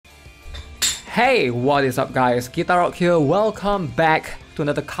Hey, what is up guys? GuitarRock here, welcome back to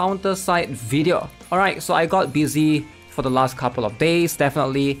another CounterSide video. Alright, so I got busy for the last couple of days,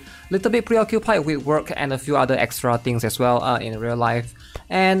 definitely a little bit preoccupied with work and a few other extra things as well in real life,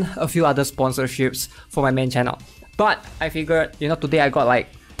 and a few other sponsorships for my main channel. But I figured, today I got like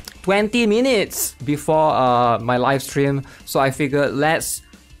 20 minutes before my live stream, so I figured let's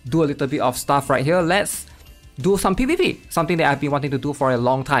do a little bit of stuff right here. Let's do some PvP, something that I've been wanting to do for a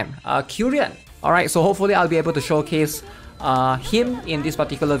long time. Curian. Alright, so hopefully I'll be able to showcase him in this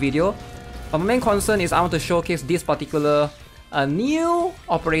particular video. But my main concern is I want to showcase this particular new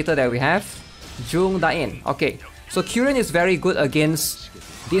operator that we have, Jung Dain. Okay, so Curian is very good against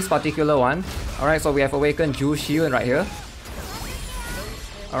this particular one. Alright, so we have Awakened Ju Xiun right here.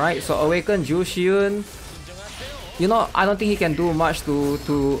 Alright, so Awakened Ju Xiun, I don't think he can do much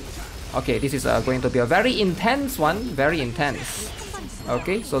to okay, this is going to be a very intense one, very intense.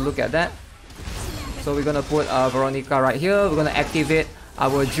 Okay, so look at that. So we're gonna put Veronica right here. We're gonna activate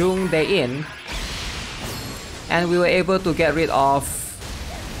our Jung Dain, and we were able to get rid of.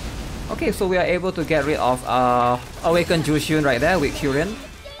 Okay, so we are able to get rid of Awakened Ju Xiun right there with Curian.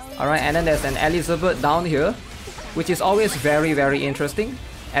 Alright, and then there's an Elizabeth down here, which is always very, very interesting.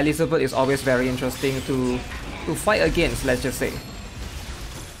 Elizabeth is always very interesting to fight against, let's just say.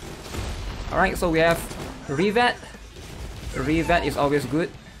 Alright, so we have Revet. Revet is always good.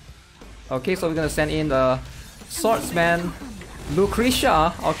 Okay, so we're gonna send in the Swordsman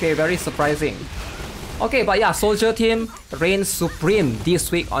Lucretia. Okay, very surprising. Okay, but yeah, Soldier Team reigns supreme this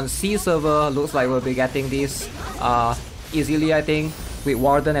week on C server. Looks like we'll be getting this easily, I think, with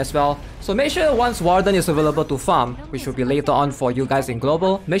Warden as well. So make sure once Warden is available to farm, which will be later on for you guys in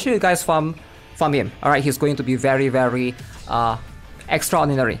Global, make sure you guys farm him. Alright, he's going to be very, very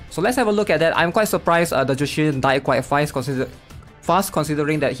extraordinary. So let's have a look at that. I'm quite surprised the Ju Xiun died quite fast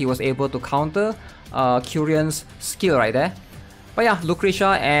considering that he was able to counter Curian's skill right there. But yeah,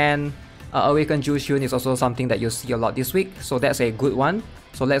 Lucretia and Awakened Ju Xiun is also something that you'll see a lot this week, so that's a good one.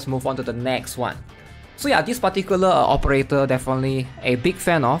 So let's move on to the next one. So yeah, this particular operator, definitely a big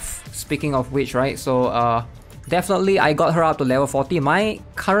fan of. Speaking of which, right, so definitely I got her up to level 40. My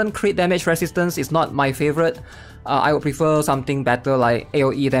current crit damage resistance is not my favorite. I would prefer something better like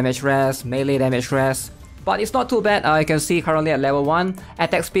AoE damage res, melee damage res, but it's not too bad. You can see currently at level 1,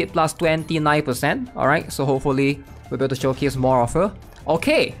 attack speed plus 29%. Alright, so hopefully we'll be able to showcase more of her.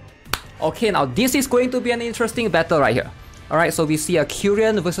 Okay, now this is going to be an interesting battle right here. Alright, so we see a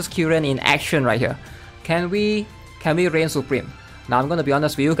Curian versus Curian in action right here. Can we reign supreme? Now I'm gonna be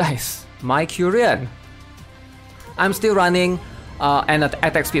honest with you guys, my Curian, I'm still running an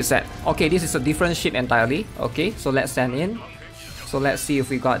attack speed set. Okay, this is a different ship entirely. Okay, so let's send in. So let's see if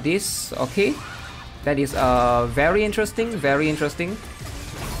we got this. Okay, that is very interesting, very interesting.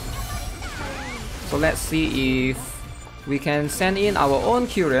 So let's see if we can send in our own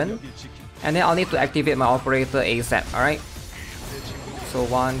Curian, and then I'll need to activate my operator ASAP. Alright, so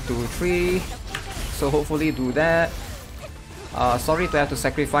 1, 2, 3. So hopefully do that. Sorry to have to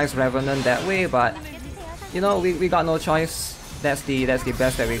sacrifice Revenant that way, but we got no choice. That's the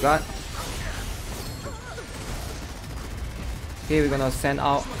best that we got. Okay, we're gonna send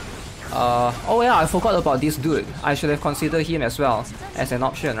out oh yeah, I forgot about this dude. I should have considered him as well as an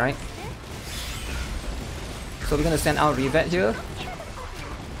option, right? So we're gonna send out Revet here.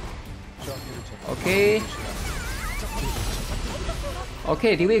 Okay.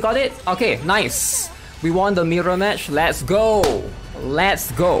 Okay, did we got it? Okay, nice. We won the mirror match. Let's go.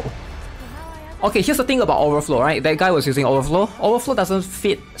 Let's go. Okay, here's the thing about Overflow, right? That guy was using Overflow. Overflow doesn't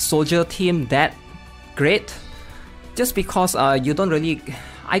fit Soldier Team that great, just because you don't really...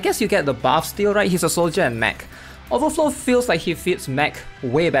 I guess you get the buff still, right? He's a Soldier and Mech. Overflow feels like he fits Mech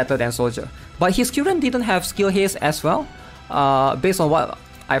way better than Soldier. But his Curian didn't have skill haste as well, based on what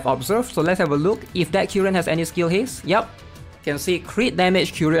I've observed. So let's have a look if that Curian has any skill haste. Yep, can see crit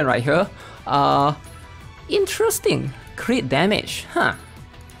damage Curian right here. Interesting, crit damage, huh?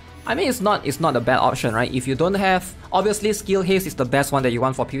 I mean, it's not a bad option, right? If you don't have, obviously skill haste is the best one that you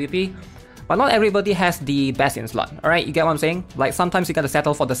want for PvP, but not everybody has the best in slot. Alright, you get what I'm saying? Like sometimes you gotta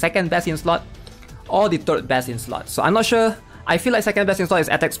settle for the second best in slot or the third best in slot. So I'm not sure. I feel like second best in slot is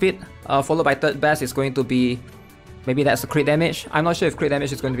attack speed, followed by third best is going to be, maybe that's the crit damage. I'm not sure if crit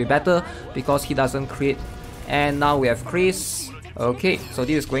damage is going to be better because he doesn't crit. And now we have Chris. Okay, so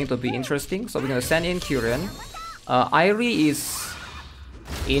this is going to be interesting. So we're gonna send in Curian. Irie is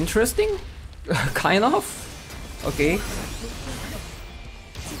interesting, kind of. Okay.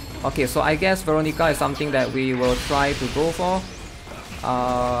 Okay, so I guess Veronica is something that we will try to go for.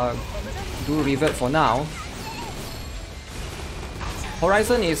 Do Revert for now.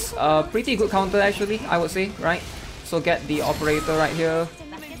 Horizon is a pretty good counter actually, I would say, right? So get the operator right here.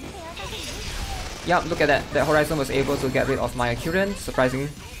 Yep, look at that. That Horizon was able to get rid of my Curian. Surprising.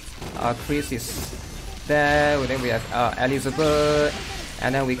 Chris is there. Then we have Elizabeth.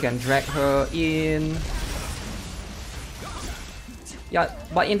 And then we can drag her in. Yeah,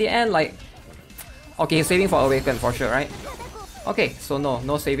 but in the end, like... Okay, saving for Awaken for sure, right? Okay, so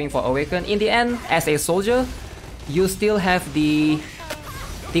no saving for Awaken. In the end, as a soldier, you still have the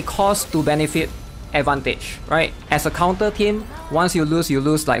cost to benefit advantage, right? As a counter team, once you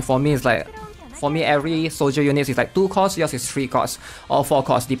lose. Like for me, it's like... For me, every soldier unit is like 2 costs, yours is 3 costs. Or 4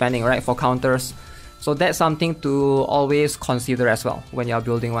 costs, depending, right? For counters. So that's something to always consider as well when you're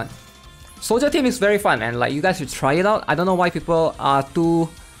building one. Soldier team is very fun and like you guys should try it out. I don't know why people are too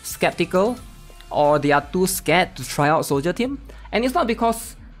skeptical or they are too scared to try out soldier team. And it's not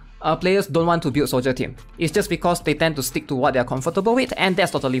because players don't want to build soldier team. It's just because they tend to stick to what they're comfortable with, and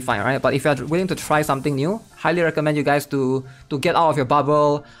that's totally fine, right? But if you're willing to try something new, highly recommend you guys to get out of your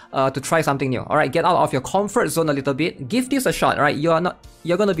bubble, to try something new. Alright, get out of your comfort zone a little bit. Give this a shot, right?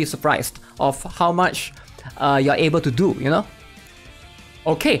 You're gonna be surprised of how much you're able to do, you know?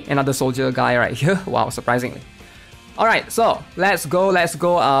 Okay, another soldier guy right here. Wow, surprisingly. Alright, so let's go.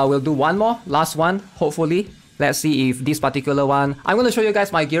 We'll do one more, last one, hopefully. Let's see if this particular one... I'm going to show you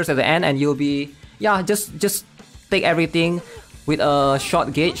guys my gears at the end and you'll be... Yeah, just take everything with a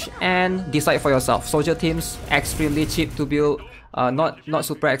short gauge and decide for yourself. Soldier teams, extremely cheap to build. Not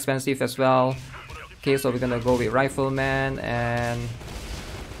super expensive as well. Okay, so we're going to go with Rifleman and...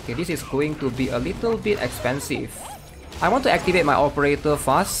 Okay, this is going to be a little bit expensive. I want to activate my operator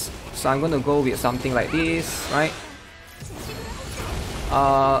fast. So I'm going to go with something like this, right?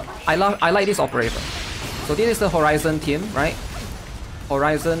 I like this operator. So this is the Horizon team, right?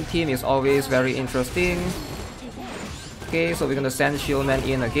 Horizon team is always very interesting. Okay, so we're gonna send Shieldman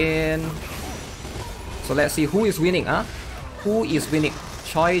in again. So let's see who is winning, huh? Who is winning?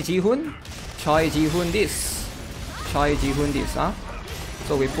 Choi Ji-hoon? Choi Ji-hoon this. Choi Ji-hoon this, huh?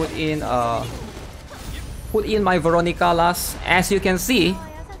 So we put in my Veronica last. As you can see,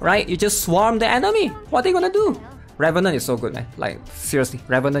 right? You just swarm the enemy. What are they gonna do? Revenant is so good, man. Like, seriously,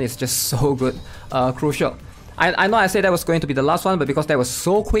 Revenant is just so good. Crucial. I know I said that was going to be the last one, but because that was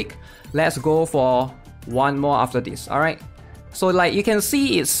so quick, let's go for one more after this, alright? So, like, you can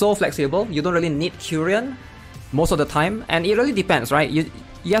see it's so flexible. You don't really need Curian most of the time. And it really depends, right? You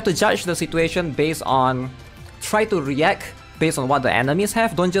have to judge the situation based on... Try to react based on what the enemies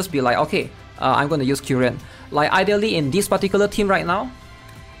have. Don't just be like, okay, I'm going to use Curian. Like, ideally, in this particular team right now,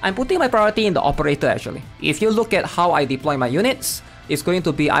 I'm putting my priority in the operator actually. If you look at how I deploy my units, it's going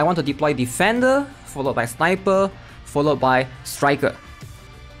to be I want to deploy defender, followed by sniper, followed by striker.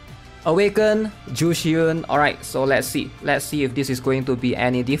 Awaken, Jushiun. Alright, so let's see. Let's see if this is going to be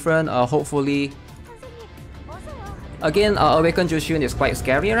any different. Hopefully. Again, Awaken Jushiun is quite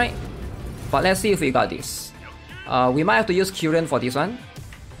scary, right? But let's see if we got this. We might have to use Curian for this one.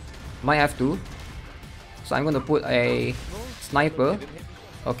 Might have to. So I'm going to put a sniper.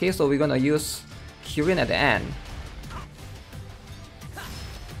 Okay, so we're gonna use Curian at the end.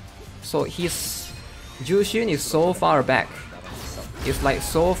 So his Jushin is so far back. It's like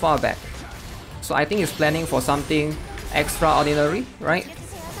so far back. So I think he's planning for something extraordinary, right?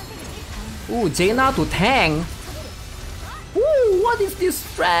 Ooh, Jaina to tank! Ooh, what is this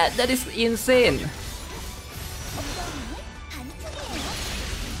threat? That is insane!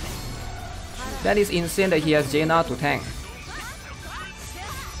 That is insane that he has Jaina to tank.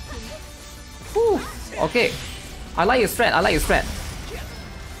 Whew. Okay, I like his threat,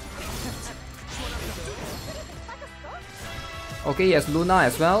 Okay, he has Luna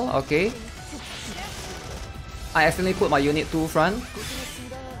as well, okay. I accidentally put my unit 2 front.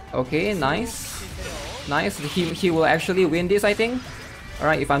 Okay, nice. Nice, he will actually win this, I think.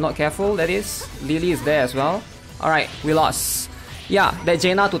 Alright, if I'm not careful, that is. Lily is there as well. Alright, we lost. Yeah, that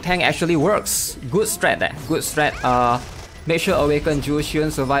Jaina to tank actually works. Good strat there, good strat. Make sure Awaken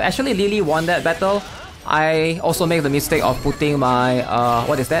Jushin survive. Actually, Lily won that battle. I also made the mistake of putting my,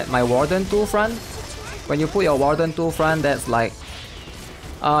 what is that? My Warden 2 front. When you put your Warden 2 front, that's like...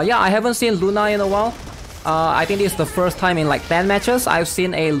 yeah, I haven't seen Luna in a while. I think this is the first time in like 10 matches I've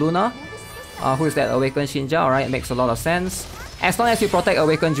seen a Luna. Who is that? Awaken Shinja, alright, makes a lot of sense. As long as you protect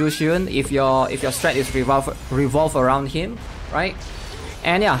Awaken Jushin, if your strat is revolve around him, right?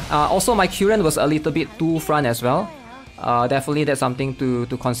 And yeah, also my Curian was a little bit too front as well. Definitely that's something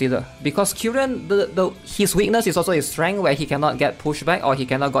to consider. Because Curian, his weakness is also his strength, where he cannot get pushed back or he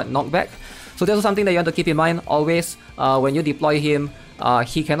cannot get knocked back. So that's something that you want to keep in mind always when you deploy him.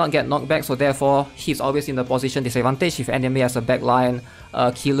 he cannot get knocked back, so therefore he's always in the position disadvantage if enemy has a backline,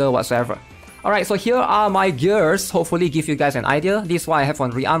 killer whatsoever. Alright, so here are my gears, hopefully give you guys an idea. This is what I have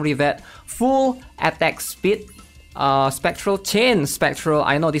on Rearm Revet. Full attack speed, spectral chain, spectral,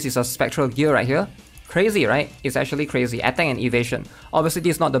 I know this is a spectral gear right here. Crazy, right? It's actually crazy. Attack and evasion. Obviously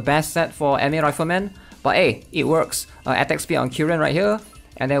this is not the best set for enemy rifleman, but hey, it works. Attack speed on Curian right here,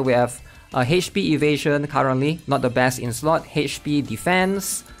 and then we have HP evasion currently, not the best in slot, HP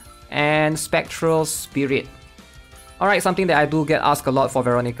defense, and spectral spirit. Alright, something that I do get asked a lot for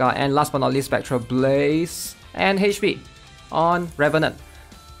Veronica, and last but not least, spectral blaze and HP on Revenant.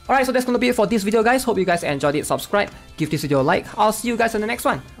 Alright, so that's gonna be it for this video, guys. Hope you guys enjoyed it. Subscribe, give this video a like. I'll see you guys in the next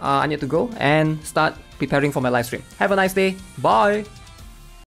one. I need to go and start preparing for my live stream. Have a nice day. Bye!